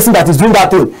than that person that is doing that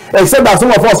thing, except that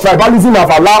some of us, tribalism have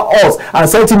allowed us, and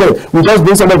sentiment, we just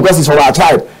bring someone because he's from our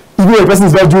tribe. Even if the person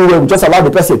is not doing well, we just allow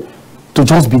the person to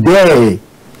just be there,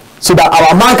 so that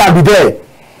our man can be there.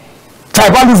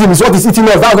 Tribalism is what is eating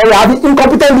us. That's why we are having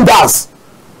incompetent leaders,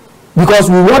 because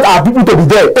we want our people to be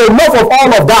there. Enough of all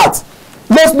of that.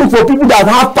 Let's look for people that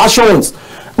have passions.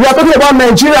 We are talking about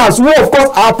Nigerians who, of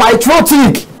course, are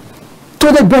patriotic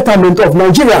to the betterment of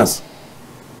Nigerians.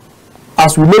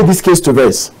 As we lay this case to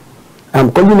rest,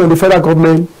 I'm calling on the federal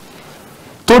government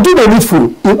to do the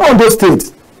needful. In Ondo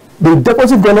State, the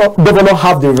deputy governor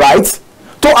have the right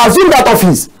to assume that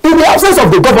office in the absence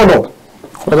of the governor.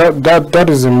 Well, that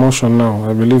is in motion now.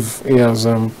 I believe he has.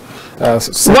 Why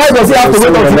does he have to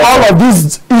wait until all of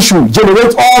these issues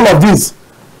generate all of this?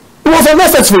 It was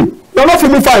unnecessary. You're not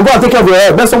feeling fine. Go and take care of your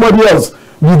head. Let somebody else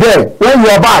be there. When you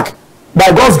are back,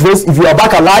 by God's grace, if you are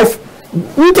back alive,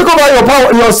 you take over your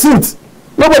power, your seat.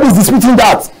 Nobody is disputing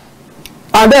that.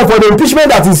 And then for the impeachment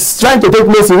that is trying to take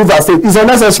place in Rivers State, is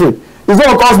unnecessary. It's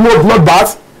going to cause more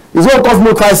bloodbath. It's going to cause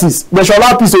more crisis. They should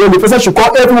allow peace to reign. The president should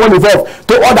call everyone involved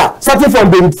to order, starting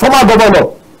from the former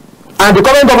governor and the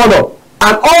current governor,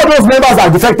 and all those members that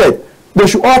are defected. They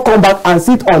should all come back and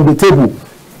sit on the table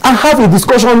and have a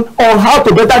discussion on how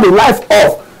to better the life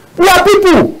of their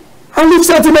people and leave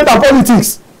sentiment and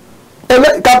politics.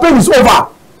 Campaign is over.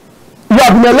 You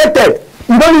have been elected.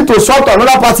 You don't need to swap to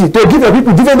another party to give your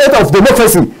people dividend of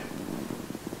democracy.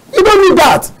 You don't need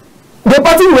that. The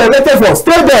party you were elected for,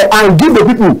 stay there and give the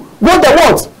people what they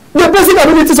want, the basic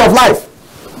abilities of life.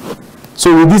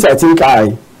 So with this, I think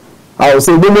I will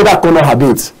say, no matter corner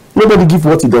habit, nobody give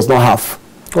what he does not have.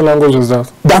 What language is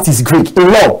that? That is Greek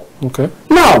in law. Okay.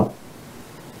 Now,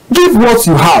 give what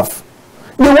you have.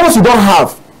 The ones you don't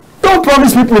have, don't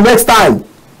promise people next time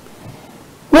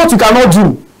what you cannot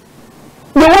do.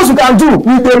 The ones you can do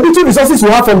with the little resources you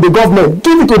have from the government,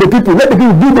 give it to the people. Let the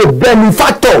people be the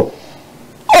benefactor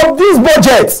of this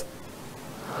budget.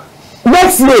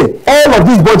 Next year, all of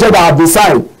these budgets that have been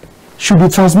signed should be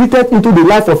transmitted into the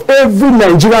life of every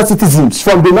Nigerian citizen,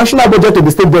 from the national budget to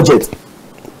the state budget.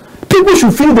 People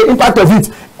should feel the impact of it.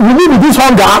 We live with this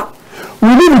hunger. We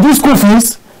live with these school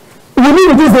fees. We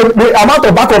live with this the amount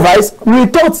of bag of rice. We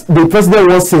thought the president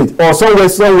once said, or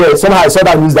somehow I saw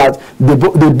that news, that the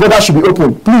border should be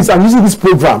open. Please, I'm using this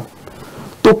program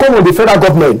to call on the federal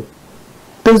government.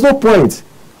 There is no point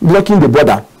blocking the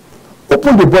border.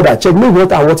 Open the border, check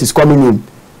what is coming in.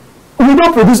 We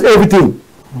don't produce everything.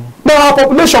 Now our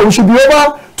population, we should be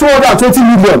over 220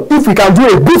 million if we can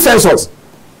do a good census.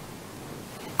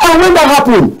 And when that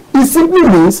happens, it simply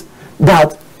means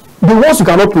that the ones who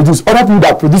cannot produce, other people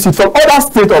that produce it from other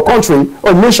state or country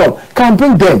or nation can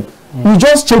bring them. You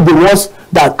just check the ones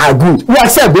that are good. We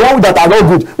accept the ones that are not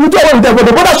good. We do away with them, but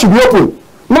the border should be open.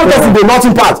 Not just in the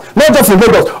northern part, not just in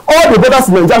Lagos. All the borders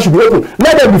in Nigeria should be open.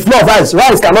 Let there be flow of rice.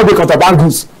 Rice cannot be contraband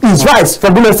goods. It's rice,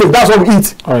 for goodness sake. That's what we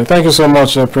eat. All right. Thank you so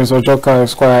much, Prince Ojoka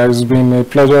Esquire. It's been a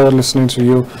pleasure listening to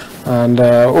you. And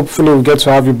hopefully we'll get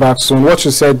to have you back soon. What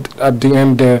you said at the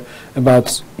end there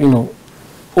about,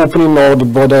 opening all the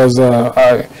borders,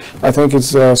 I think it's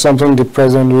something the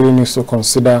president really needs to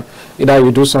consider. Either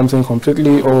you do something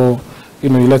completely or you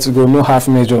let it go. No half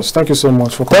measures. Thank you so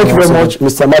much for coming. Thank you very much,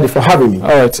 Mr. Amadin, for having me. All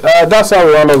right, that's how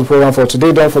we round up the program for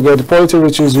today. Don't forget, the Polity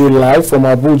reaches you live from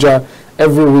Abuja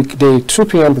every weekday, 2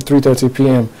 p.m. to 3:30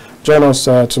 p.m. Join us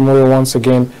tomorrow once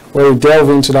again, where we delve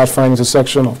into that fine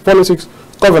intersection of politics,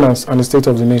 governance, and the state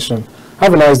of the nation.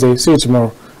 Have a nice day. See you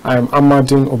tomorrow. I am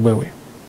Amadin Ogbewe.